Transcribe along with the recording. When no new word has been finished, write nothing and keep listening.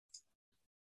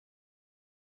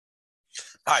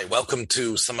Hi, welcome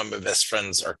to Some of My Best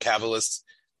Friends Are Kabbalists.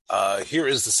 Here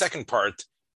is the second part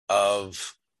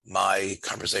of my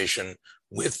conversation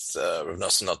with Rav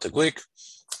Nosson Alteguik,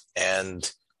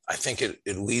 and I think it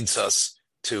leads us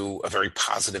to a very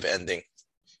positive ending.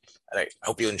 And I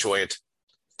hope you enjoy it.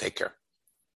 Take care.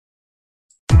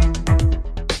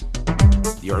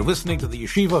 You're listening to the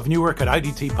Yeshiva of Newark at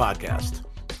IDT podcast.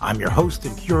 I'm your host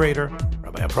and curator,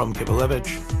 Rabbi Abram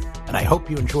Kibalevich, and I hope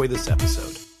you enjoy this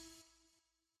episode.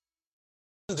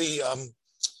 The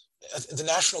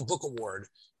National Book Award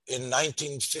in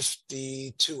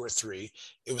 1952 or 3,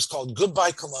 it was called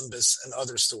Goodbye Columbus and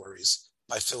Other Stories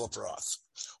by Philip Roth.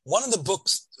 One of the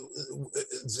books,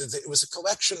 it was a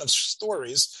collection of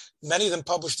stories, many of them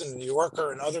published in the New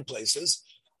Yorker and other places,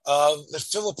 that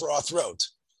Philip Roth wrote.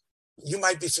 You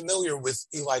might be familiar with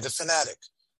Eli the Fanatic.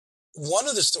 One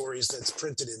of the stories that's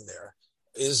printed in there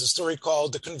is a story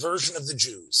called The Conversion of the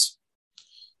Jews.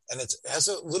 And it has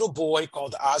a little boy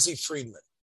called Ozzie Friedman.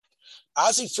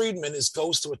 Ozzie Friedman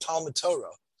goes to a Talmud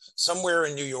Torah somewhere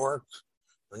in New York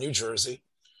or New Jersey,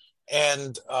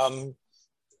 and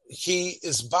he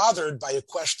is bothered by a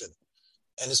question.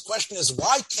 And his question is,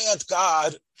 why can't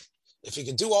God, if he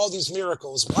can do all these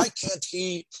miracles, why can't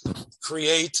he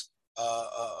create a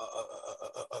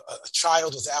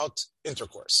child without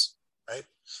intercourse, right?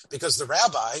 Because the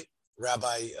Rabbi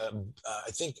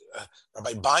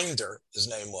Binder, his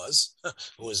name was,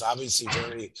 who was obviously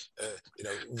very,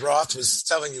 Roth was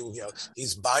telling you,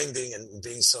 he's binding and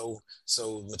being so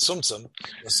mitzumtzum,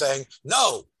 was saying,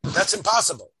 no, that's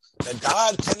impossible. That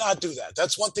God cannot do that.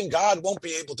 That's one thing God won't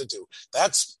be able to do.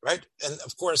 That's right. And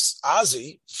of course,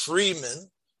 Ozzie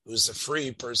Freeman, who's a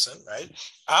free person, right?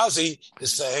 Ozzie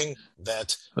is saying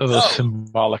that those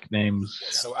symbolic names.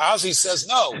 So Ozzie says,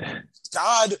 no,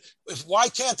 God, why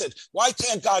can't it? Why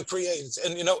can't God create it?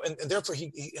 And and therefore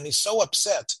he's so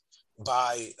upset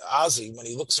by Ozzie when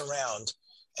he looks around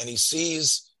and he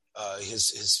sees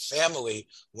his family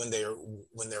when they're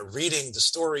reading the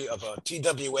story of a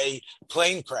TWA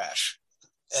plane crash,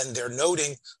 and they're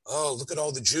noting, oh, look at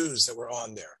all the Jews that were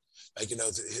on there.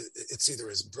 It's either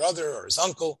his brother or his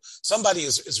uncle. Somebody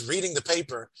is reading the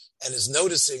paper and is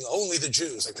noticing only the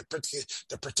Jews, like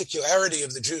the particularity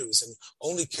of the Jews, and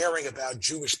only caring about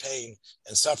Jewish pain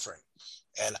and suffering.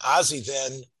 And Ozzie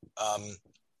then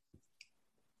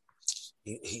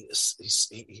he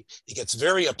gets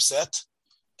very upset,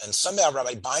 and somehow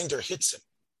Rabbi Binder hits him,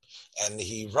 and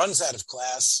he runs out of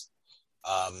class,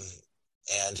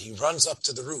 and he runs up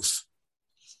to the roof,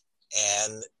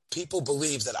 and people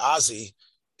believe that Ozzie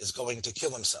is going to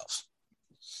kill himself.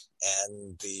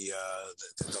 And the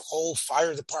whole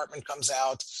fire department comes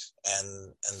out,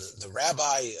 and the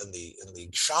rabbi and the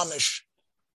shamish,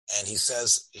 and he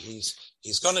says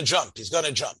he's going to jump. He's going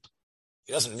to jump.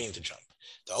 He doesn't mean to jump.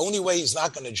 The only way he's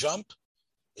not going to jump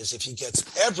is if he gets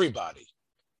everybody,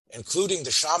 including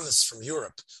the shamans from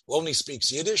Europe, who only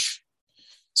speaks Yiddish,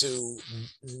 to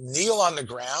kneel on the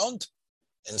ground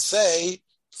and say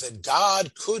that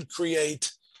God could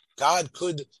create a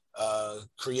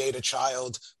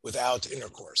child without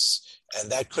intercourse,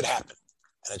 and that could happen,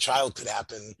 and a child could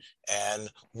happen. And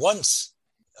once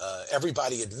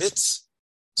everybody admits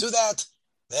to that,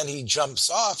 then he jumps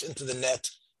off into the net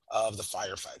of the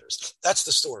firefighters. That's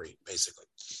the story, basically.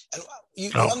 And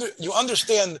you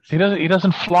understand. He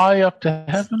doesn't fly up to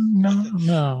heaven.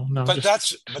 No. But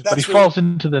he falls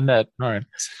into the net. All right.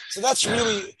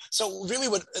 So really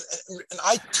what, and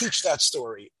I teach that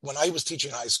story when I was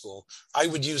teaching high school. I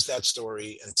would use that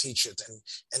story and teach it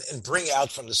and bring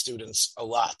out from the students a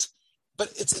lot.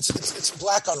 But it's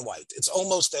black on white. It's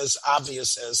almost as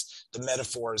obvious as the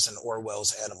metaphors in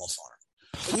Orwell's Animal Farm.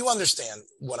 But you understand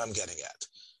what I'm getting at.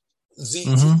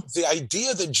 The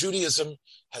idea that Judaism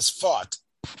has fought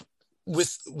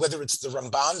with, whether it's the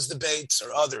Ramban's debates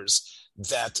or others,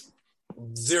 that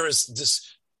there is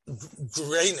this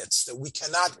grayness that we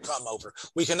cannot come over.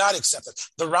 We cannot accept it.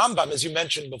 The Rambam, as you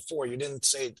mentioned before, you didn't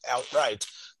say it outright,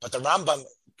 but the Rambam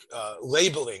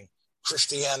labeling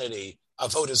Christianity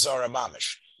avodah zarah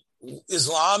mamish.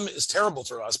 Islam is terrible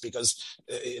for us because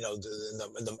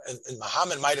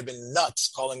Muhammad might have been nuts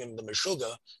calling him the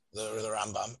Meshuggah, the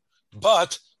Rambam,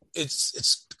 but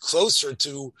it's closer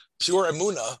to pure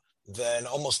emunah than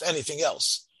almost anything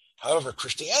else. However,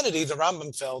 Christianity, the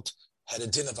Rambam felt, had a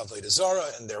din of avodah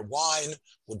zarah, and their wine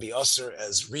would be usher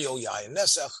as real yayin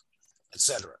nesach,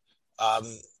 etc.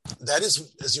 That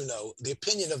is, as you know, the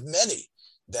opinion of many,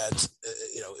 that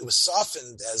it was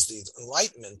softened as the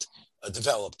Enlightenment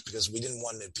developed, because we didn't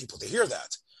want people to hear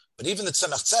that. But even the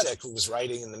Tzemach Tzedek, who was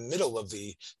writing in the middle of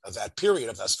that period,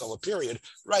 of the Haskalah period,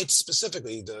 writes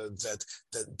specifically that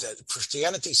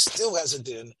Christianity still has a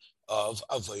din of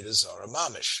Avodah Zarah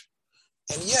Mamish.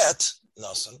 And yet,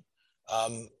 Nosson,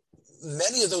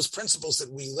 many of those principles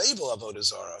that we label Avodah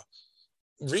Zarah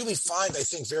really find, I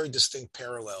think, very distinct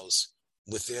parallels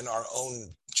within our own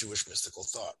Jewish mystical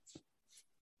thought.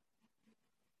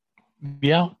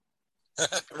 Yeah.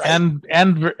 Right?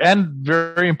 And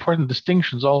very important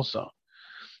distinctions also.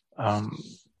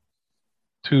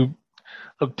 To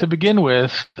begin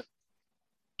with,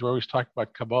 we always talk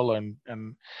about Kabbalah,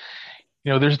 and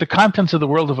there's the contents of the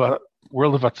world of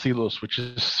Atzilus, which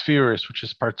is spheres, which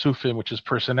is partsufim, which is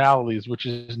personalities, which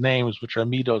is names, which are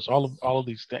midos, all of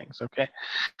these things. Okay,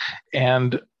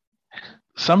 and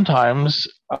sometimes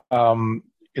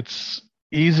it's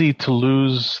easy to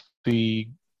lose the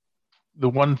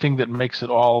one thing that makes it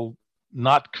all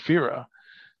not kfira,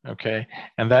 okay?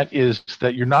 And that is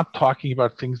that you're not talking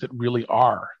about things that really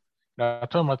are. You're not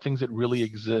talking about things that really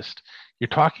exist. You're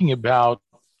talking about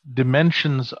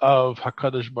dimensions of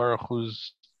HaKadosh Baruch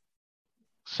Hu's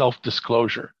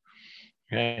self-disclosure.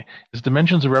 Okay, it's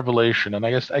dimensions of revelation, and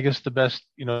I guess the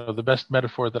best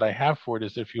metaphor that I have for it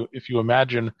is if you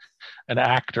imagine an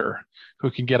actor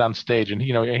who can get on stage, and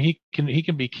he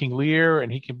can be King Lear,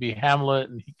 and he can be Hamlet,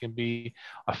 and he can be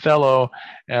Othello,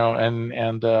 and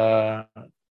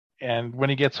when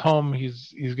he gets home,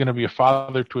 he's going to be a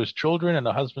father to his children, and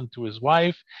a husband to his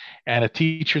wife, and a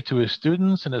teacher to his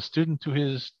students, and a student to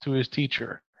his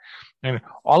teacher. And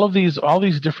all these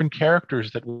different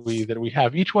characters that we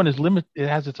have, each one it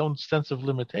has its own sense of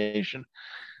limitation,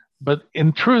 but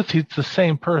in truth, it's the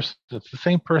same person. It's the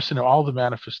same person in all the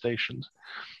manifestations,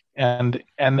 and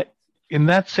in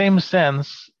that same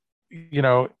sense,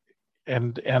 and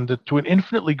to an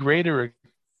infinitely greater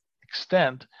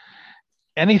extent,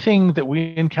 anything that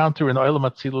we encounter in Olam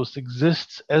Atzilus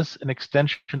exists as an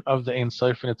extension of the Ein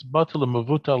Sof, and it's batul and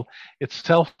mavutal. It's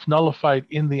self-nullified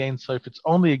in the Ein Sof. Its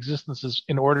only existence is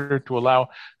in order to allow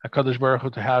HaKadosh Baruch Hu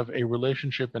to have a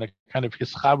relationship and a kind of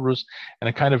hischabrus and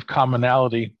a kind of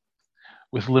commonality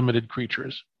with limited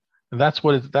creatures. And that's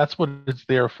what it's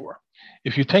there for.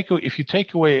 If you take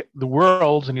away the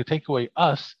worlds and you take away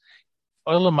us,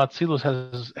 Olam Atzilus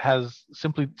has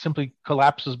simply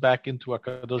collapses back into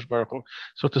HaKadosh Baruch Hu.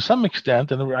 So to some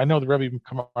extent, and I know the Rebbe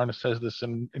Kamarna says this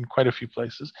in quite a few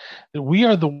places, that we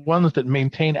are the ones that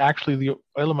maintain actually the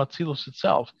Olam Atzilus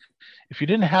itself. If you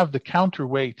didn't have the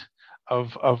counterweight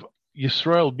of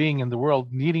Yisrael being in the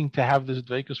world, needing to have this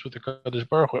dveikus with the HaKadosh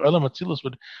Baruch Hu, Olam Atzilus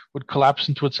would collapse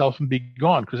into itself and be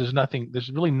gone, because there's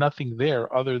really nothing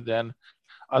there other than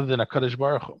HaKadosh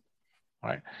Baruch Hu.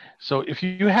 Right. So if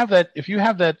you have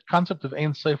that concept of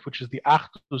Ein Sof, which is the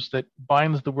Achdus that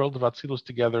binds the world of Atzilus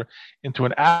together into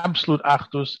an absolute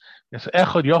Achdus,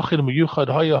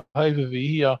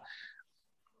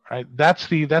 right? That's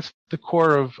the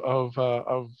core of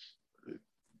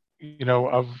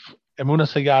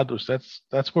Emunas Hayadus.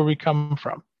 That's where we come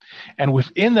from. And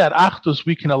within that Achdus,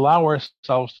 we can allow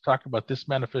ourselves to talk about this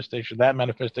manifestation, that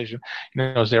manifestation,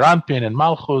 Zeranpin and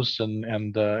Malchus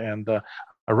and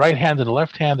a right hand and a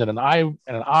left hand and an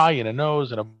eye and a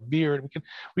nose and a beard.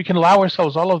 We can allow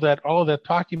ourselves all of that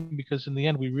talking, because in the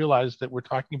end we realize that we're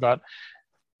talking about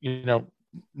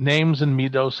names and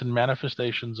midos and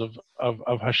manifestations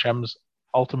of Hashem's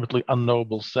ultimately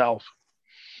unknowable self,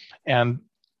 and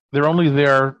they're only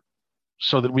there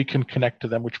so that we can connect to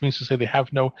them, which means to say they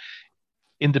have no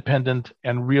independent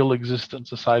and real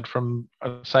existence aside from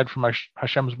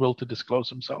Hashem's will to disclose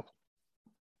Himself.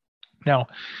 Now,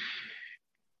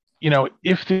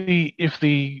 if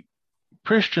the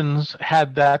Christians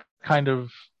had that kind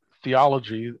of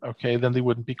theology, okay, then they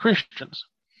wouldn't be Christians,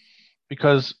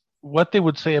 because what they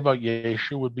would say about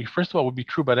Yeshu would be, first of all, would be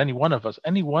true about any one of us.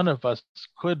 Any one of us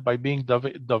could, by being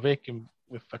davekim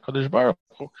with HaKadosh Baruch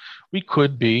Hu, we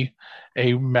could be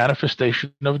a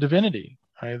manifestation of divinity.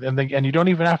 Right? And you don't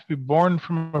even have to be born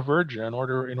from a virgin in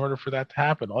order for that to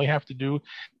happen. All you have to do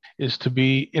is to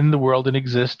be in the world and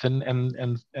exist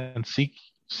and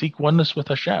seek oneness with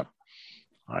Hashem.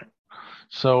 All right.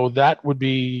 So that would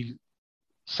be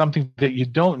something that you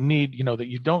don't need, that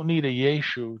you don't need a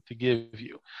Yeshu to give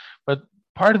you. But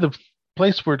part of the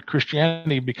place where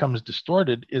Christianity becomes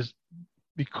distorted is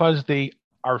because they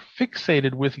are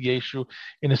fixated with Yeshu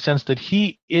in a sense that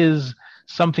he is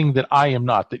something that I am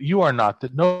not, that you are not,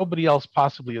 that nobody else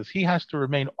possibly is. He has to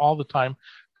remain all the time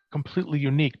completely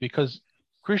unique, because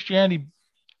Christianity,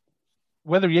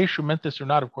 whether Yeshu meant this or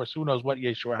not, of course, who knows what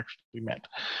Yeshu actually meant.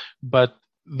 But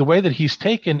the way that he's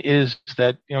taken is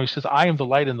that, he says, I am the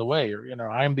light and the way, or,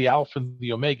 I am the Alpha and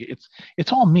the Omega.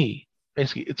 It's all me.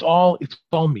 Basically, it's all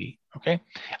me. Okay,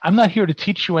 I'm not here to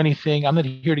teach you anything. I'm not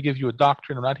here to give you a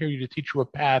doctrine. I'm not here to teach you a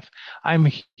path. I'm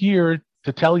here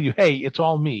to tell you, hey, it's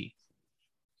all me.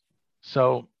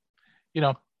 So,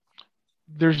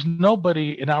 there's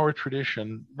nobody in our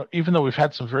tradition, even though we've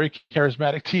had some very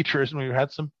charismatic teachers, and we've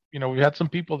had some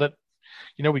people that,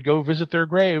 we go visit their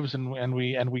graves, and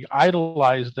we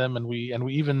idolize them, and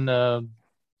we even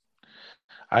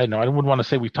I don't know, I wouldn't want to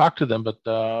say we talk to them,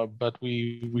 but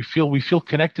we feel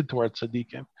connected to our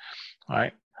tzaddikim, all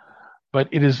right? But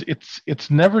it's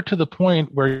never to the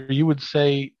point where you would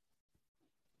say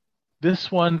this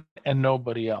one and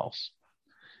nobody else.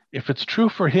 If it's true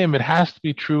for him, it has to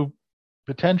be true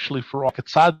potentially for a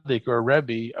tzaddik or a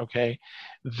rebbe, okay,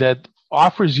 that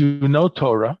offers you no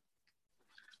Torah,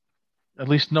 at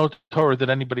least no Torah that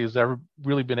anybody has ever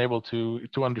really been able to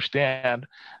understand.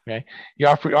 Okay, he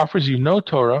offers you no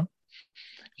Torah.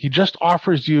 He just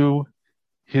offers you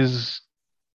his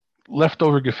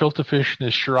leftover gefilte fish and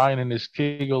his shrine and his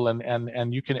kegel,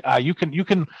 and you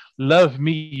can love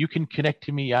me, you can connect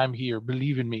to me, I'm here,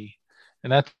 believe in me,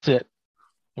 and that's it.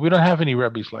 We don't have any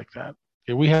rebbes like that.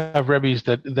 Okay, we have rebbes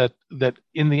that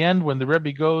in the end, when the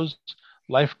rebbe goes,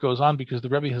 life goes on, because the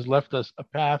rebbe has left us a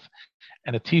path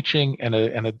and a teaching and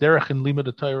a derech and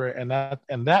limud Torah,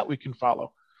 and that we can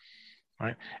follow,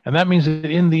 right? And that means that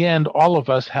in the end, all of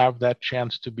us have that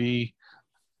chance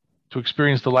to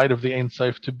experience the light of the Ein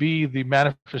Sof, to be the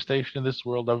manifestation in this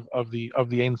world of the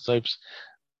Ein Sof's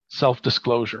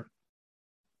self-disclosure,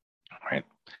 right?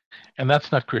 And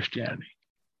that's not Christianity.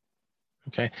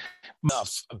 Okay.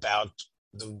 Enough about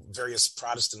the various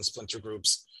Protestant splinter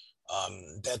groups,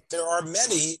 that there are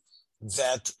many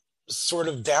that sort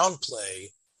of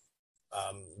downplay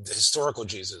the historical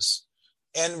Jesus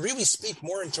and really speak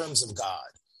more in terms of God.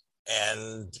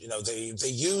 And they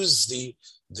use the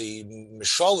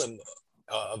Mishalim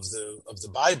of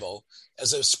the Bible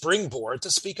as a springboard to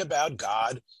speak about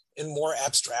God in more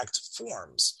abstract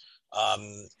forms,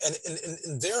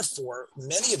 and therefore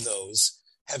many of those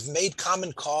have made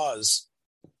common cause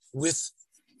with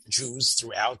Jews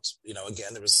throughout.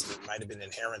 Again, there might have been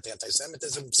inherent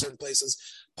anti-Semitism in certain places,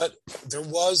 but there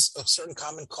was a certain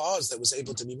common cause that was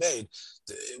able to be made.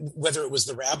 Whether it was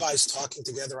the rabbis talking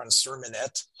together on a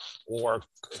sermonette, or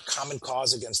common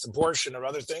cause against abortion or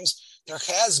other things, there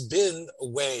has been a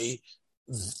way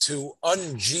to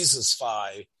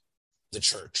un-Jesusify the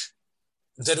church.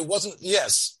 That it wasn't,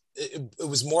 yes, it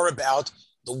was more about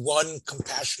the one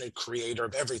compassionate creator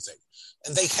of everything.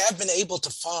 And they have been able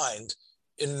to find,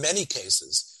 in many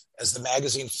cases, as the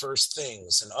magazine First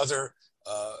Things and other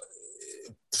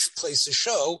places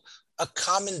show, a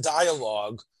common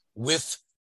dialogue with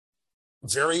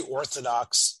very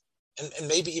Orthodox and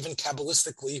maybe even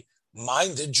Kabbalistically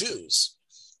minded Jews.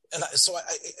 And so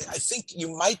I think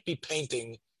you might be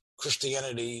painting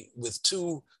Christianity with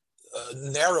too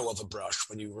narrow of a brush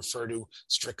when you refer to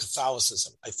strict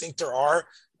Catholicism. I think there are,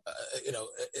 and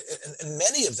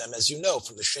many of them, as you know,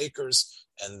 from the Shakers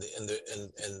and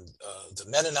the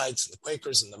Mennonites and the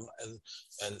Quakers and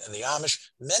the Amish,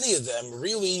 many of them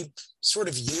really sort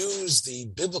of use the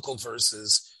biblical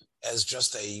verses as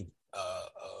just a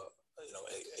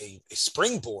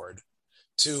springboard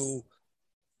to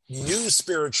new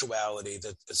spirituality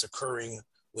that is occurring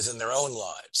within their own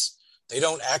lives. They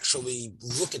don't actually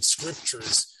look at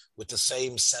scriptures with the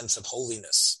same sense of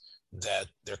holiness that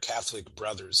their Catholic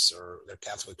brothers or their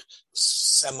Catholic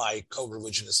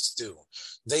semi-co-religionists do.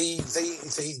 They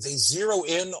zero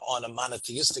in on a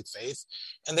monotheistic faith,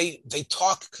 and they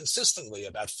talk consistently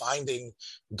about finding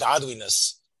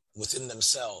godliness within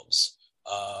themselves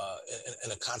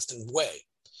in a constant way.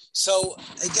 So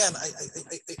again,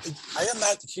 I am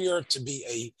not here to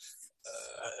be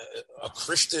a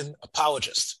Christian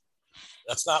apologist.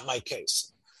 That's not my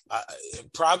case.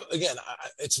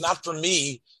 It's not for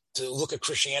me to look at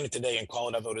Christianity today and call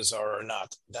it avodah zarah or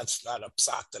not. That's not a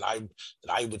psak that I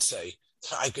would say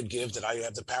I could give, that I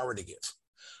have the power to give.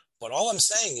 But all I'm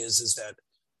saying is that,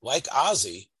 like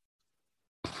Ozzy,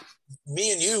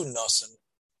 me and you, Nosson,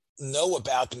 know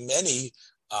about many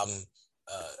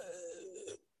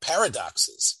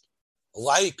paradoxes,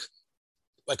 like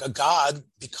a God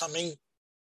becoming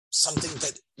something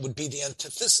that would be the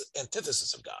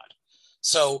antithesis of God.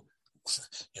 So,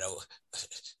 and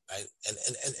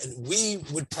we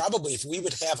would probably, if we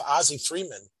would have Ozzy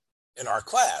Freeman in our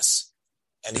class,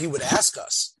 and he would ask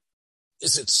us,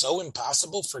 is it so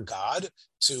impossible for God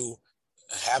to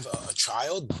have a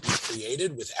child be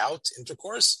created without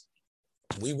intercourse?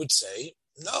 We would say,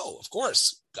 no, of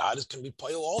course, God can be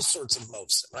poil all sorts of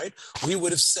moves, right? We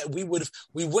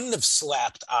wouldn't have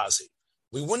slapped Ozzy.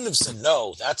 We wouldn't have said,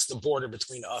 no, that's the border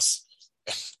between us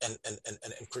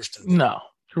and Christian. No,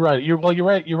 you're right.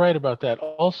 You're right about that.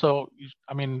 Also,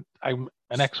 I mean, I'm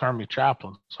an ex-army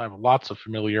chaplain, so I have lots of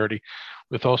familiarity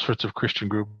with all sorts of Christian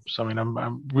groups. I mean,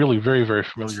 I'm really very, very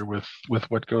familiar with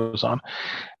what goes on,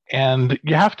 and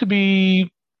you have to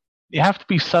be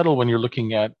subtle when you're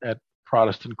looking at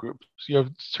Protestant groups.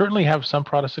 Certainly have some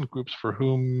Protestant groups for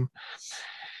whom,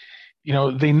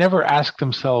 they never ask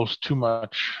themselves too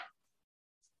much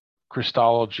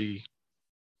Christology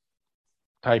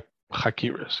type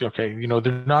hakiras. Okay,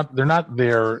 they're not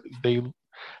there.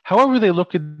 However, they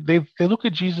look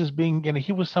at Jesus being,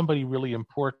 he was somebody really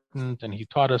important, and he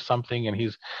taught us something, and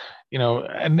he's,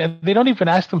 and they don't even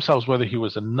ask themselves whether he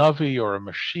was a Navi or a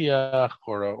Mashiach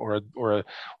or a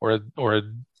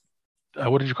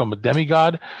what did you call him, a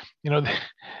demigod?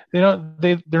 They're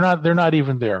not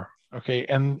even there. Okay,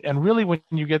 and really when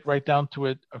you get right down to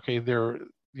it, okay, they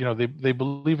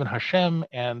believe in Hashem,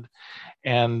 and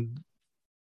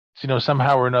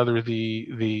somehow or another the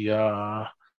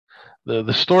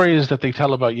stories that they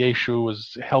tell about Yeshu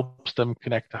helps them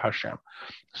connect to Hashem.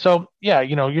 So yeah,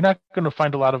 you're not going to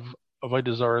find a lot of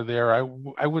Avodah Zarah there. I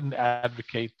wouldn't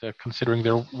advocate considering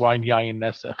their wine yayin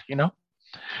nesech,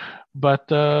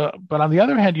 But on the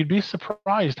other hand, you'd be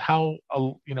surprised how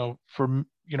for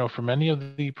many of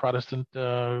the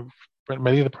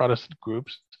Protestant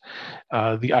groups,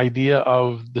 the idea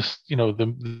of this,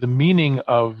 the meaning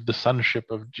of the sonship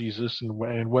of Jesus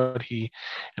and what he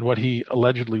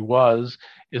allegedly was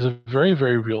is a very,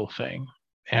 very real thing.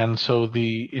 And so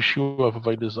the issue of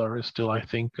Avodah Zarah is still, I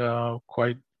think,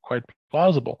 quite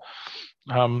plausible.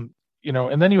 And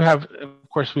then you have, of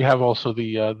course, we have also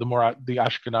the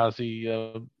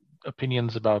Ashkenazi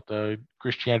opinions about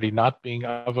Christianity not being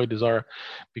Avodah Zarah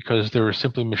because they were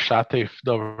simply mishatef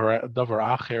davar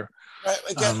acher. Right.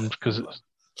 Again,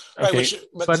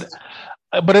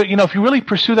 but if you really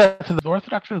pursue that to the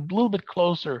Orthodox, it's a little bit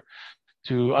closer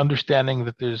to understanding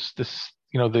that there's this,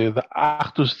 the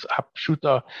Achdus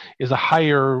Hapshuta is a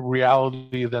higher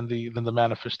reality than the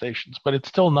manifestations, but it's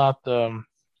still not. They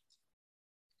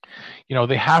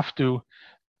have to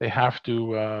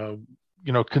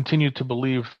continue to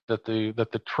believe that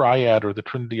the triad or the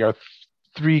Trinity are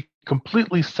three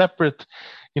completely separate,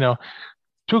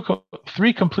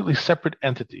 three completely separate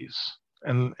entities,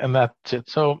 and that's it.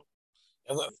 So,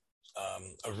 a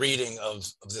reading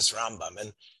of this Rambam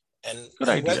and good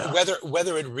idea.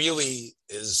 whether it really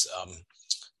is.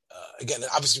 Again, it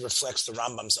obviously reflects the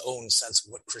Rambam's own sense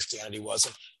of what Christianity was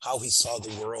and how he saw the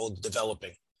world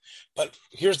developing. But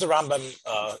here's the Rambam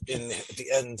at the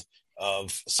end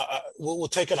of. We'll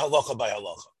take it halacha by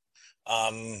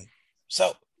halacha.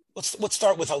 So let's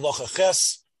start with halacha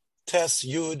ches, tes,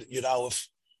 yud, yud aleph,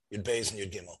 yud beis, and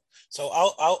yud gimel. So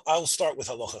I'll start with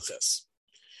halacha ches.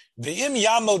 V'im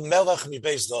yamod melech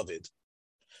mibeis David,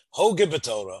 hoge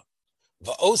b'Torah,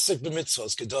 va'osek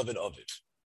b'mitzvos keDavid Aviv.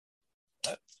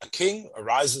 A king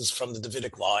arises from the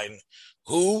Davidic line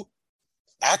who.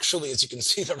 Actually, as you can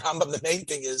see, the Rambam, the main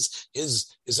thing is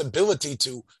his ability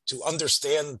to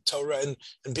understand Torah and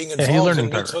being involved in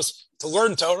mitzvahs, to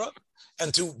learn Torah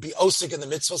and to be osik in the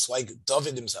mitzvahs like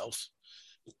David himself.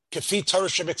 Kefi Torah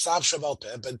shebiksav shabal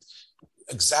peh, but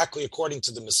exactly according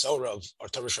to the Masorah of our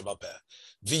Torah shabal peh.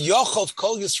 V'yochov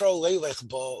kol Yisrael leilech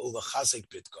bo ulechazik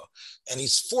bitko, and he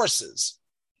forces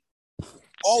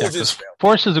all of Israel.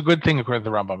 Force is a good thing according to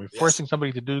the Rambam. Forcing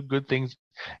somebody to do good things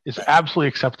is absolutely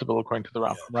acceptable according to the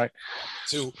Rambam, right?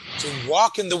 To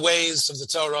walk in the ways of the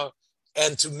Torah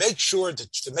and to make sure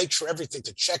everything,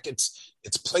 to check its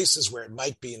places where it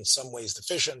might be in some ways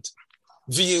deficient.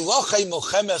 V'yilochay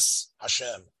milchemes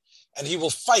Hashem, and he will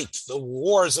fight the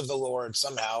wars of the Lord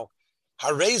somehow.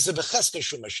 Harei becheskei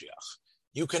shu Mashiach.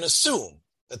 You can assume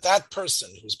that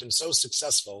person who's been so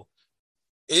successful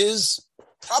is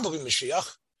probably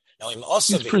Mashiach. Now,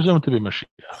 he's presumed to be Mashiach.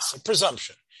 It's a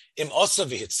presumption. Im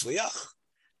osavi hitzliach,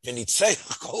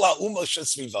 v'nitzech kol ha'umos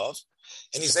shesvivav,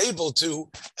 and he's able to,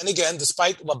 and again,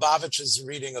 despite Lubavitch's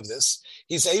reading of this,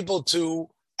 he's able to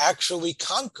actually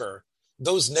conquer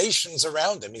those nations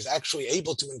around him. He's actually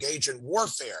able to engage in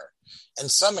warfare,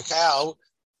 and somehow,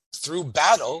 through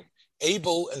battle,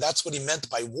 and that's what he meant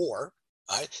by war,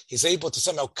 right? He's able to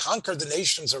somehow conquer the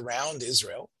nations around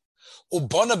Israel.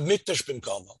 Ubonab mikdash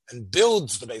b'mkomo, and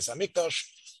builds the Beis Hamikdash,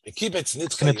 the kibbutz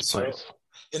Nitzchei Yisrael,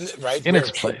 in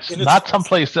its place, not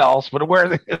someplace else, but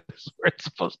where it's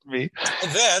supposed to be.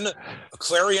 And then a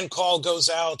clarion call goes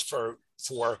out for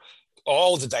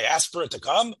all the diaspora to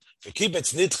come. The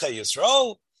kibbutz Nitzchei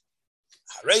Yisrael,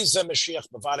 Harei ze Mashiach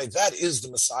b'varei. That is the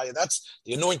Messiah. That's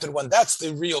the anointed one. That's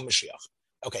the real Mashiach.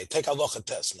 Okay, take halacha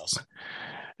tes, Nosson.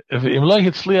 If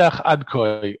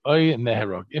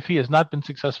he has not been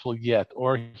successful yet,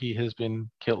 or he has been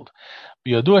killed,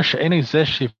 we know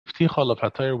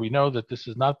that this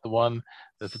is not the one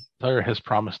that the Torah has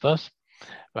promised us.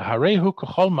 He's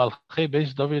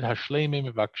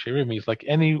like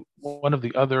any one of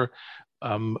the other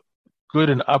good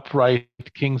and upright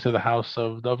kings of the house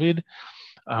of David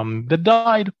that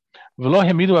died. And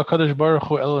HaKadosh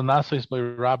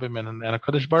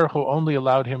Baruch Hu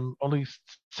only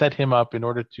set him up in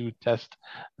order to test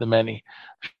the many.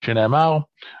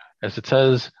 As it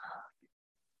says,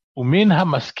 from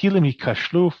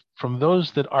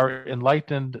those that are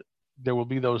enlightened, there will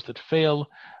be those that fail.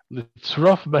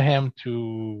 Litzrof bahem,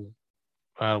 to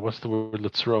what's the word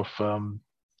litzrof?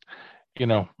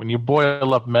 When you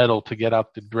boil up metal to get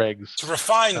out the dregs. To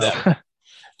refine them.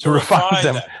 to refine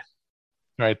them.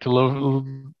 Right, to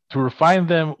refine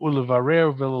them,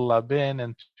 ulevarer v'lelaben,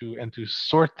 and to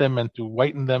sort them and to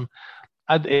whiten them,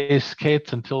 ad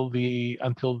esketz, until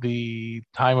the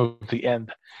time of the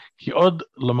end. Ki od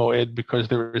lemoed, because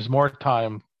there is more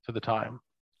time to the time.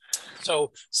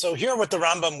 So here what the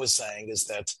Rambam was saying is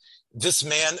that this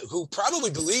man, who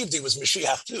probably believed he was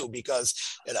Mashiach too, because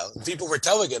people were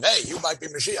telling him, "Hey, you might be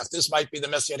Mashiach. This might be the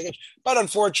Messianic age," but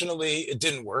unfortunately, it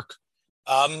didn't work.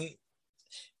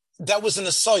 That was an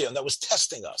asoyon, that was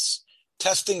testing us,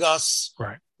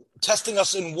 right? Testing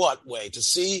us in what way? To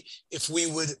see if we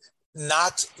would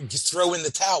not throw in the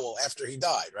towel after he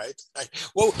died, right?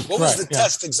 What was the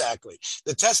test exactly?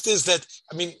 The test is that,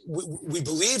 we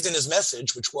believed in his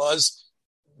message, which was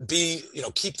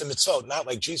keep the mitzvot, not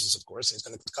like Jesus, of course. He's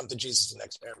going to come to Jesus in the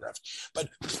next paragraph,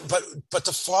 but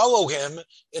to follow him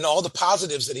in all the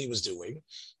positives that he was doing,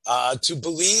 to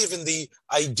believe in the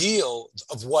ideal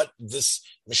of what this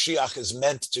Mashiach is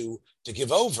meant to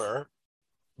give over.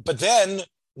 But then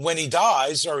when he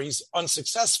dies or he's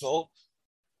unsuccessful,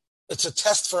 it's a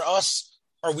test for us.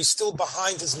 Are we still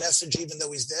behind his message even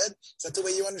though he's dead? Is that the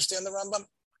way you understand the Rambam?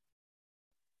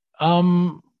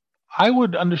 I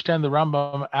would understand the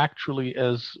Rambam actually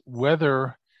as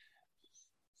whether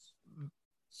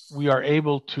we are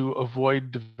able to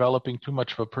avoid developing too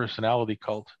much of a personality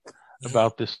cult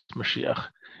about this Mashiach.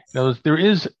 There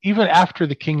is, even after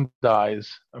the king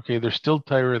dies, okay, there's still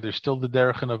Torah, there's still the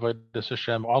Derech and Avodas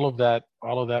Hashem, all of that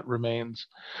remains,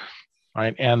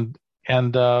 right? And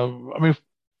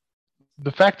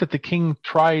the fact that the king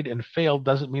tried and failed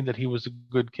doesn't mean that he was a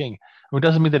good king. It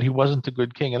doesn't mean that he wasn't a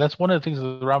good king. And that's one of the things that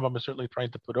the Rambam is certainly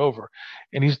trying to put over.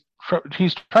 And he's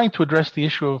trying to address the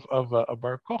issue of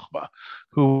Bar Kokhba,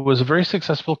 who was a very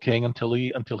successful king until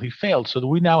he failed. So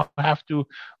we now have to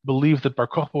believe that Bar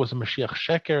Kokhba was a Mashiach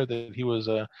Sheker, that he was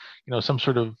some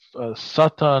sort of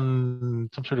Satan,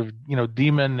 some sort of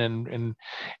demon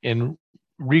in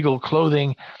regal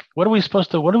clothing. What are we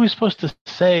supposed to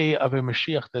say of a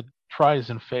Mashiach that tries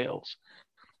and fails?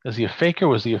 Is he a faker?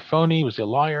 Was he a phony? Was he a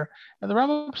liar? And the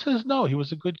Rambam says no. He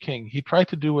was a good king. He tried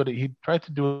to do what a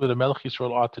Melech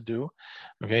Yisrael ought to do.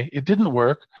 Okay, it didn't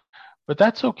work, but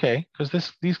that's okay, because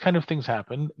these kind of things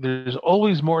happen. There's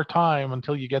always more time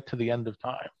until you get to the end of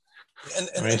time.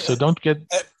 So don't get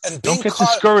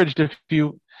discouraged if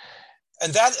you.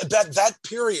 And that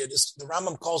period is, the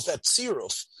Rambam calls that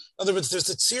tziruf. In other words, there's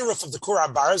the tziruf of the Kura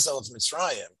Barzel of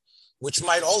Mitzrayim, which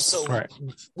might also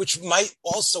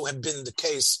have been the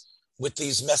case with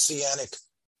these messianic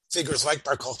figures like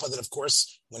Bar Kokhba, that of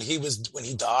course, when he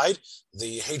died,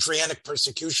 the Hadrianic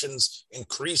persecutions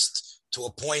increased to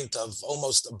a point of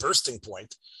almost a bursting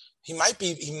point. He might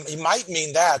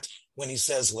mean that when he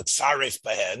says Litzaref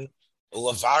Behen,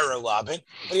 Ulavara Labin,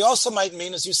 but he also might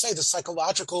mean, as you say, the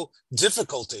psychological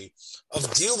difficulty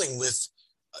of dealing with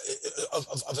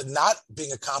of it not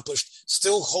being accomplished,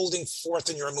 still holding forth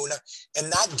in your emunah, and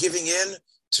not giving in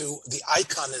to the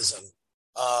iconism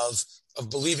of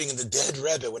believing in the dead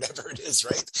Rebbe, whatever it is,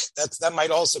 right? That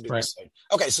might also be the same.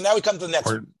 Okay, so now we come to the next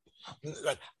one.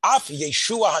 Af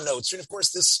Yeshua HaNotzri, and of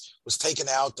course this was taken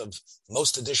out of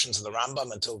most editions of the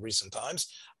Rambam until recent times.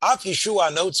 Af Yeshua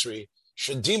HaNotzri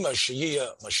Shedima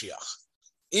Sheyiyah Mashiach.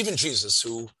 Even Jesus,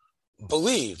 who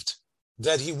believed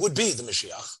that he would be the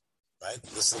Mashiach, right?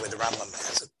 This is the way the Rambam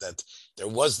has it, that there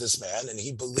was this man, and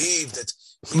he believed that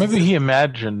he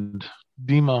imagined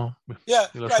Dima. Yeah,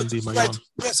 right.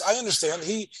 Yes, I understand.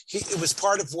 It was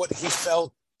part of what he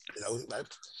felt, right?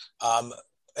 And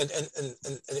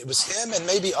it was him and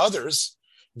maybe others,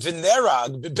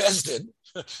 Vinerag, Bezdin,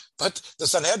 but the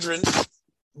Sanhedrin,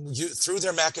 through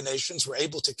their machinations, were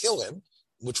able to kill him,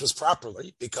 which was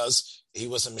properly, because he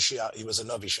was a Mashiach, he was a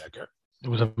Novi Sheker. It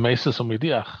was a Meses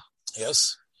Umidiach.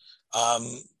 Yes.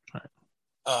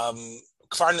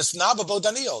 Kfar Nisnaba Bo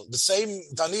Daniel, the same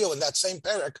Daniel in that same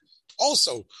parak,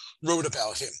 also wrote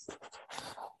about him.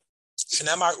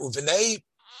 Shnamar Uvenei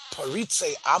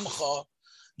Paritze Amcha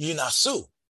Yinasu,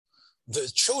 the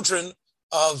children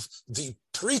of the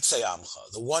Paritze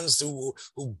Amcha, the ones who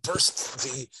burst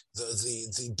the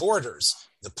borders,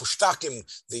 the Pushtakim,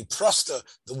 the Prosta,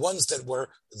 the ones that were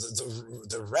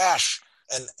the rash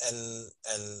and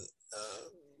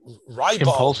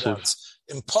ribald ones,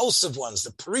 impulsive ones,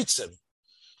 the Paritzim.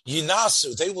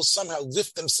 Yinasu, they will somehow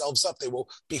lift themselves up. They will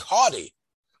be haughty.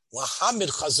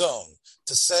 Lahamid Chazon,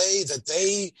 to say that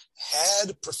they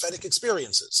had prophetic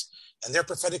experiences, and their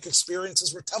prophetic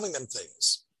experiences were telling them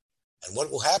things. And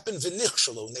what will happen?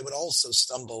 V'nichshalu, and they would also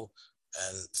stumble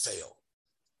and fail.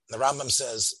 The Rambam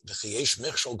says, V'chiyesh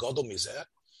michshol gadol mizeh.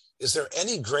 Is there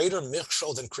any greater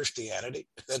michshol than Christianity,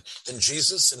 than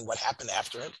Jesus and what happened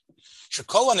after him?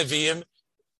 Shekol Nevi'im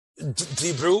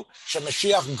Dibru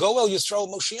Shemashiach Goel Yisrael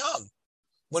Moshiach.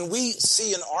 When we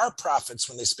see in our prophets,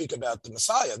 when they speak about the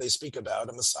Messiah, they speak about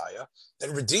a Messiah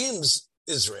that redeems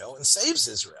Israel and saves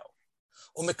Israel.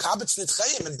 Umekabetz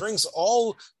nitchayim, and brings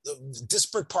all the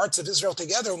disparate parts of Israel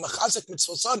together, umechazek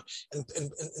mitzvosad,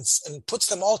 and puts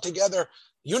them all together,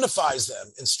 unifies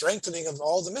them in strengthening of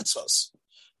all the mitzvos.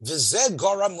 V'zeh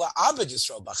goram la'abed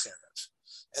Yisrael b'cherev.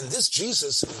 And this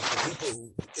Jesus, and the people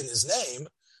who, in his name,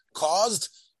 caused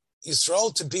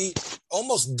Yisrael to be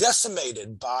almost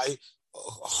decimated by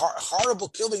horrible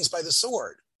killings by the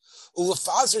sword. And the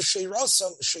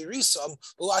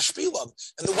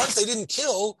ones they didn't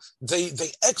kill, they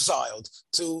exiled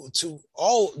to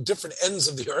all different ends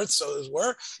of the earth, so as it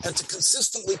were, and to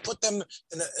consistently put them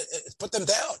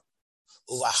down.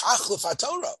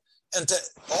 And to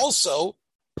also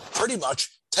pretty much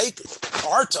take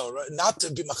our Torah, not to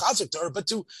be machazik Torah, but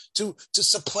to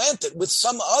supplant it with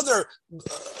some other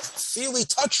feely,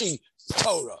 touchy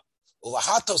Torah.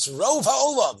 Ulahatos rov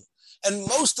ha'olam. And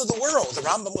most of the world, the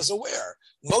Rambam was aware,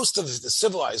 most of the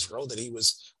civilized world that he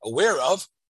was aware of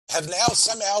have now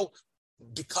somehow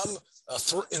become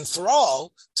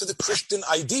enthralled to the Christian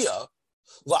idea,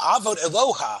 la'avod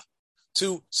Eloha,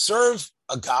 to serve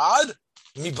a God,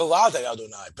 mi balade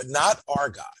Adonai, but not our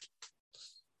God.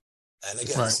 And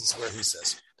again, right. This is where he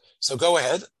says. So go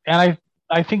ahead. And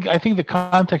I think the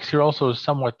context here also is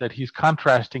somewhat that he's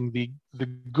contrasting the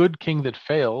good king that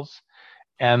fails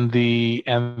and the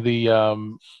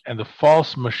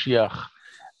false Mashiach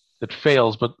that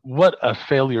fails. But what a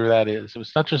failure that is!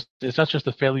 It's not just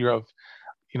a failure of,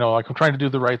 like I'm trying to do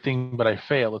the right thing, but I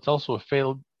fail. It's also a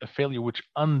failure which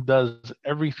undoes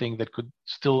everything that could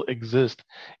still exist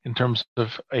in terms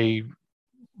of a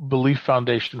belief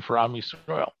foundation for Am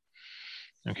Yisrael.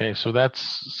 Okay, so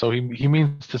he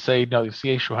means to say, no,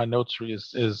 Yeshu HaNotzri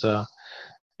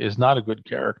is not a good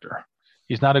character.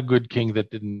 He's not a good king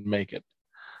that didn't make it.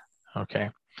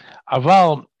 Okay,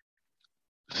 aval,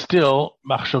 still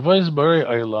machshavos borei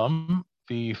olam,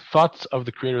 the thoughts of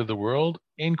the creator of the world,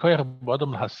 ein koyach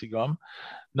b'adam hasigam,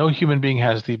 no human being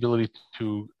has the ability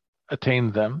to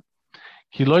attain them.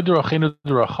 Ki lo derachenu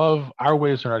derachav, our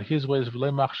ways are not his ways,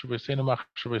 v'lo machshavoseinu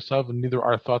machshavosav, and neither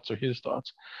our thoughts are his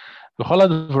thoughts. All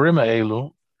the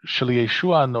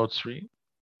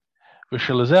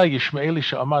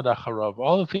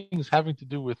things having to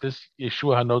do with this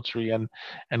Yeshua HaNotzri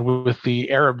and with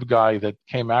the Arab guy that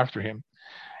came after him.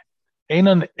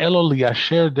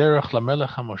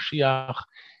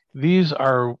 These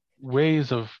are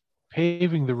ways of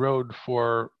paving the road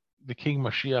for the King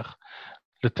Mashiach,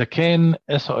 and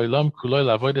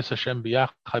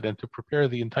to prepare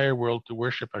the entire world to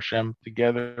worship Hashem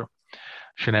together.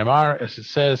 Shenemar, as it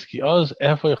says, Ki oz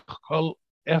efoich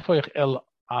el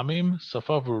amim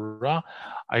safavura,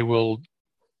 I will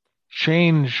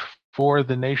change for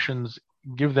the nations,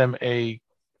 give them a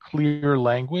clear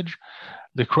language.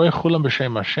 The kroy chulam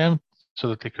b'shem Hashem, so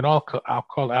that they can all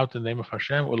call out the name of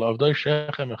Hashem, ulavdoi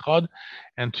shechem echad,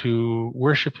 and to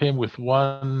worship Him with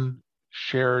one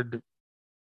shared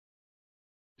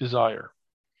desire.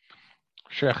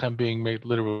 Shechem being made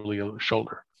literally a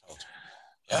shoulder.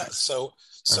 Yeah, so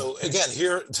again,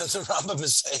 here the Rambam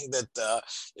is saying that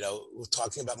we're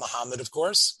talking about Muhammad, of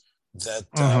course, that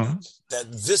the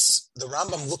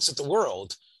Rambam looks at the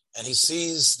world and he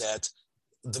sees that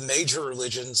the major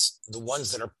religions, the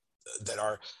ones that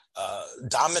are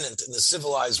dominant in the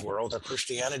civilized world, are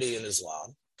Christianity and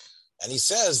Islam, and he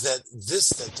says that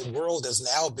the world has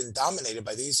now been dominated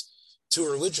by these two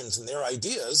religions and their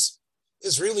ideas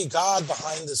is really God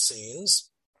behind the scenes,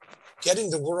 getting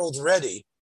the world ready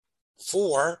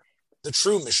for the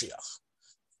true Mashiach,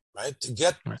 right? To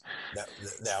get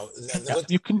now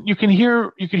you can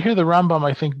hear the Rambam,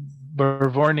 I think,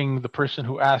 warning the person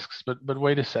who asks, but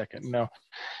wait a second,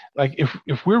 like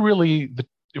if we're really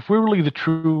the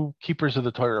true keepers of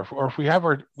the Torah, or if we have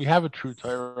a true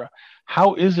Torah,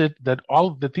 how is it that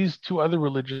these two other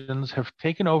religions have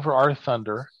taken over our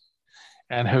thunder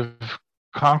and have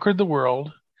conquered the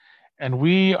world, and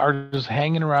we are just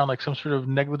hanging around like some sort of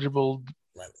negligible,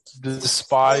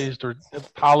 despised or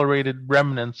tolerated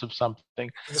remnants of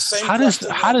something? How does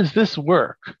this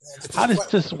work? How does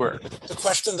this work? The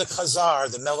question the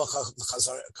Melech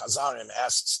Chazarim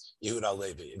asks Yehuda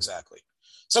Levi, exactly.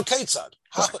 So Ketzad,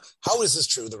 how is this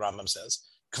true? The Rambam says,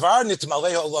 Kvar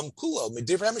nitmalei olam kulo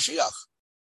midivrei Mashiach.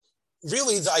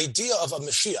 Really, the idea of a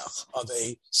Mashiach, of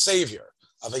a savior,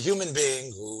 of a human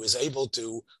being who is able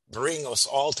to bring us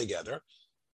all together,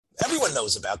 everyone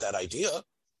knows about that idea.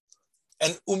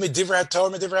 And umidivrei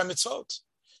Torah, midivrei mitzvot,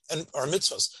 or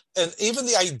mitzvos, and even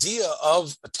the idea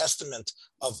of a testament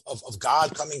of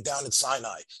God coming down at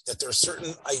Sinai, that there are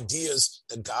certain ideas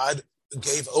that God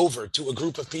gave over to a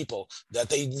group of people,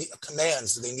 that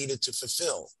commands that they needed to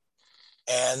fulfill,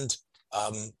 and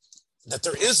that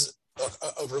there is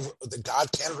that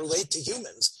God can relate to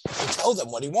humans and tell them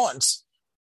what He wants.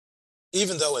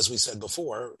 Even though, as we said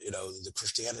before, the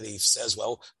Christianity says,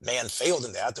 well, man failed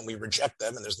in that, and we reject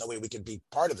them, and there's no way we can be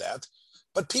part of that.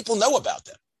 But people know about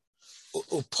them.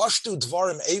 Upashtu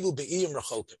dvarim elu be'iyim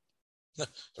rechokim. The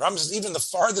Rambam says even the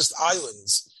farthest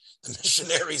islands, the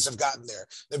missionaries have gotten there.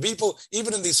 The people,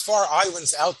 even in these far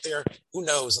islands out there, who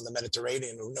knows, in the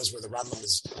Mediterranean, who knows where the Rambam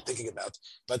is thinking about.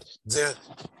 But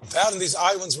out in these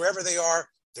islands, wherever they are,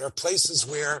 there are places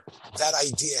where that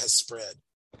idea has spread.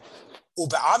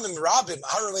 Ube'amim rabim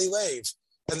haralei leiv.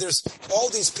 And there's all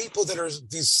these people that are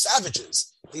these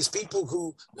savages, these people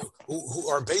who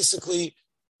are basically,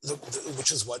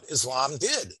 which is what Islam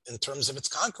did in terms of its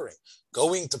conquering,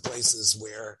 going to places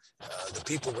where the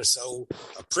people were so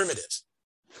primitive.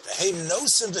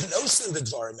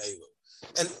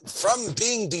 And from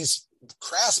being these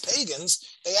crass pagans,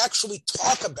 they actually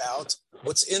talk about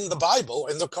what's in the Bible,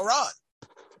 in the Quran.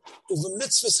 The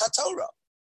mitzvahs haTorah.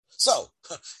 So,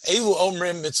 Elu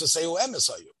omrim mitzvah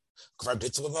emisayu.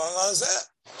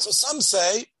 So some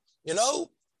say,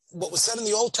 what was said in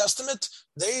the Old Testament,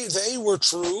 they were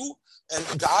true,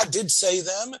 and God did say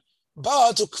them,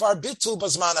 but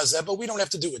we don't have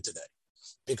to do it today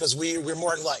because we're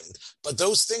more enlightened. But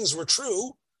those things were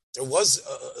true. There was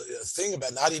a thing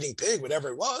about not eating pig, whatever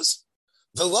it was.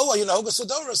 And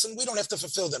we don't have to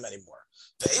fulfill them anymore.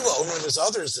 There's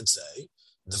others that say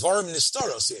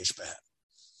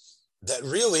that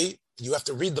really you have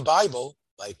to read the Bible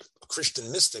like a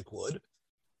Christian mystic would,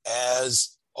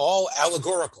 as all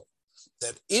allegorical.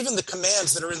 That even the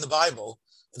commands that are in the Bible,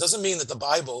 it doesn't mean that the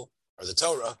Bible or the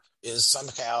Torah is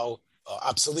somehow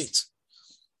obsolete.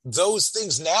 Those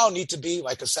things now need to be,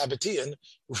 like a Sabbatean,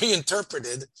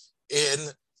 reinterpreted in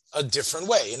a different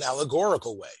way, an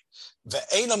allegorical way.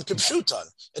 Ve'enam kipshutan.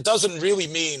 It doesn't really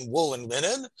mean wool and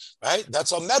linen, right?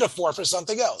 That's a metaphor for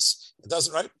something else. It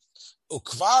doesn't, right?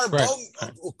 Ukvar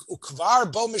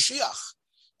bo Mashiach.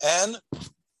 And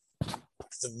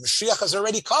the Mashiach has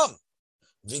already come.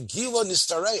 Vigilo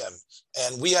nistareim.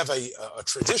 And we have a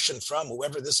tradition from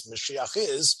whoever this Mashiach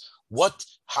is,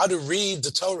 how to read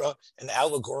the Torah in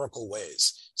allegorical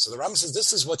ways. So the Rambam says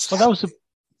this is what's happening.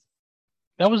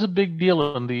 That was a big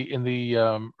deal in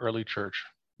the early church.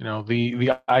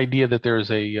 The idea that there's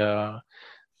a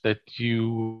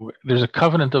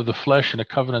covenant of the flesh and a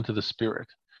covenant of the spirit.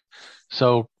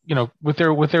 So, with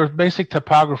their basic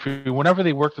typography, whenever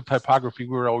they worked the typography,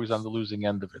 we were always on the losing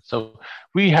end of it. So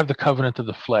we have the covenant of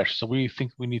the flesh. So we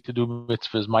think we need to do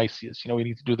mitzvahs, maisias. We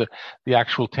need to do the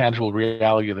actual tangible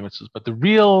reality of the mitzvahs. But the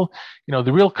real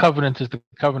covenant is the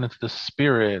covenant of the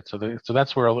spirit. So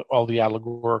that's where all the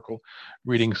allegorical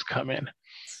readings come in.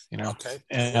 Okay.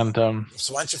 And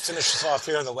so why don't you finish us off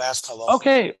here in the last halacha?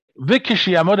 Okay. When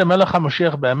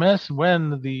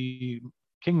the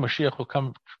King Mashiach will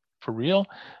come for real,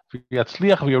 and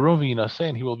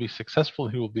he will be successful,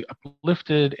 he will be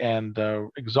uplifted and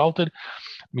exalted.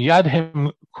 They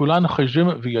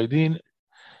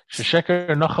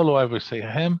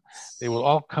will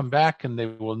all come back and they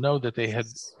will know that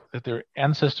their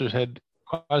ancestors had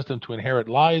caused them to inherit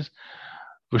lies,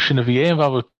 and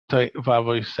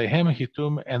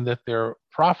that their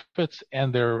prophets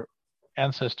and their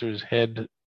ancestors had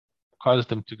caused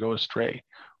them to go astray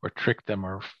or tricked them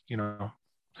or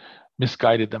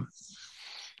misguided them.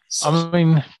 So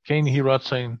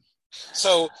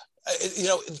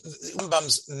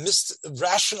Rambam's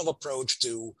rational approach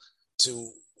to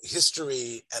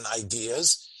history and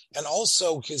ideas and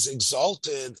also his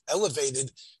exalted,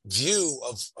 elevated view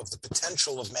of the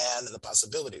potential of man and the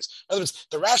possibilities. In other words,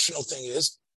 the rational thing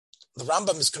is, the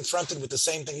Rambam is confronted with the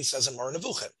same thing he says in Moreh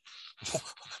Nevuchim.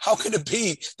 How can it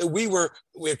be that we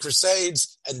had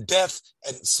crusades and death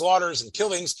and slaughters and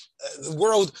killings? The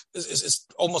world is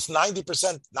almost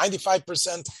 90%,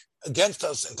 95% against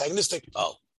us, antagonistic.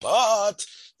 Oh, but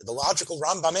the logical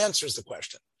Rambam answers the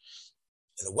question.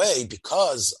 In a way,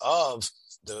 because of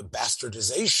the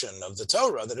bastardization of the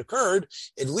Torah that occurred,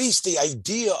 at least the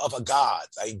idea of a God,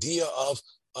 the idea of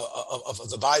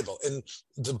the Bible, and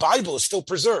the Bible is still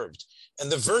preserved.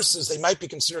 And the verses, they might be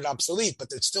considered obsolete, but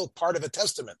they're still part of a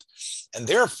testament. And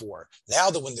therefore,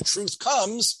 now that when the truth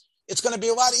comes, it's going to be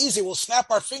a lot easier. We'll snap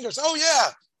our fingers. Oh,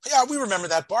 yeah, we remember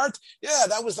that part. Yeah,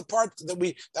 that was the part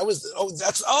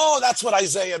that's what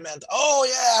Isaiah meant. Oh,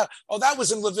 yeah. Oh, that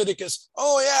was in Leviticus.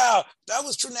 Oh, yeah, that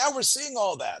was true. Now we're seeing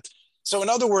all that. So in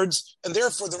other words, and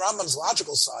therefore the Rambam's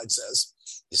logical side says,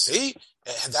 you see,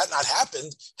 had that not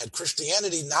happened, had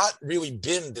Christianity not really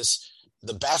been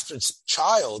the bastard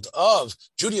child of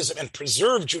Judaism and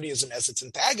preserved Judaism as its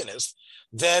antagonist,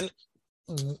 then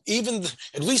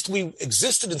at least we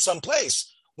existed in some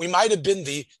place. We might have been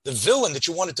the villain that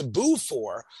you wanted to boo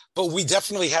for, but we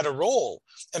definitely had a role.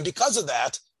 And because of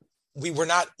that, we were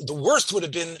not, the worst would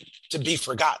have been to be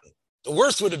forgotten. The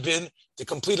worst would have been the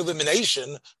complete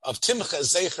elimination of Timcha,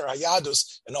 Zecher,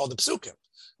 Hayadus, and all the psukim.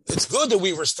 It's good that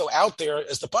we were still out there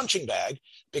as the punching bag,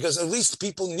 because at least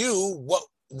people knew what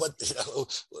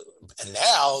and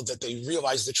now that they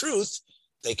realize the truth,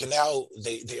 they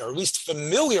are at least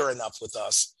familiar enough with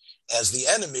us as the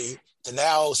enemy to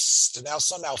now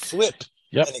somehow flip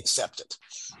and accept it.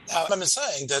 Now, I'm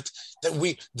saying that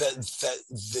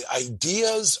the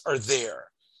ideas are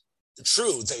there.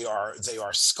 True, they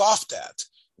are scoffed at.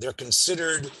 They're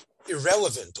considered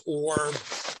irrelevant, but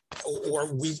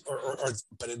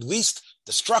at least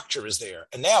the structure is there.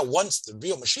 And now, once the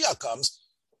real Mashiach comes,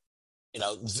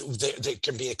 there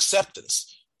can be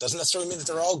acceptance. Doesn't necessarily mean that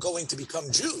they're all going to become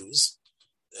Jews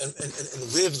and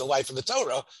live the life of the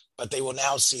Torah, but they will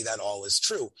now see that all is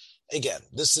true. Again,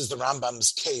 this is the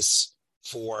Rambam's case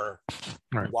for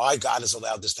why God has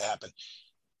allowed this to happen.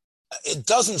 It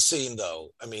doesn't seem,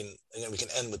 though, we can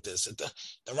end with this. The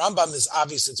Rambam is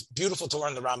obvious. It's beautiful to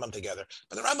learn the Rambam together,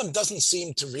 but the Rambam doesn't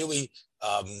seem to really,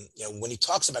 when he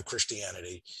talks about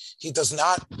Christianity, he does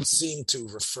not seem to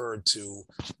refer to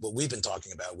what we've been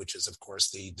talking about, which is, of course,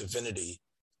 the divinity,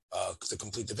 the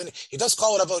complete divinity. He does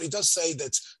call it avot. He does say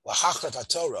that lahachrat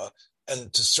haTorah,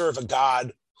 and to serve a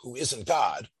God who isn't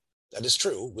God. That is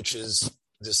true, which is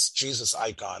this Jesus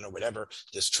icon or whatever,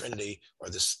 this Trinity or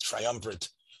this triumvirate.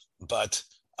 But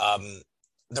the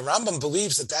Rambam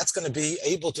believes that that's going to be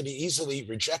able to be easily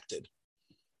rejected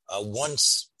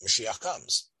once Mashiach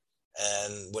comes.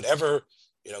 And whatever,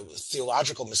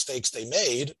 theological mistakes they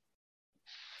made,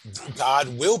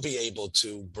 God will be able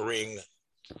to bring,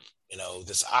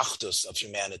 this achdus of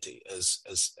humanity, as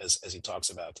he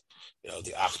talks about,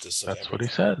 the achdus of That's everything. What he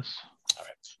says. All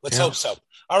right. Let's hope so.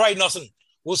 All right, Nosson.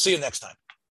 We'll see you next time.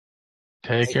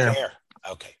 Take care.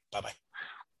 Okay. Bye-bye.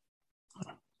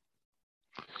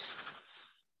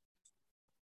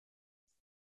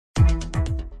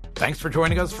 Thanks for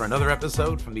joining us for another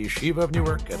episode from the Yeshiva of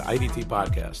Newark at IDT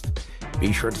Podcast.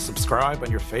 Be sure to subscribe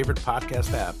on your favorite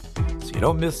podcast app so you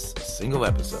don't miss a single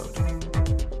episode.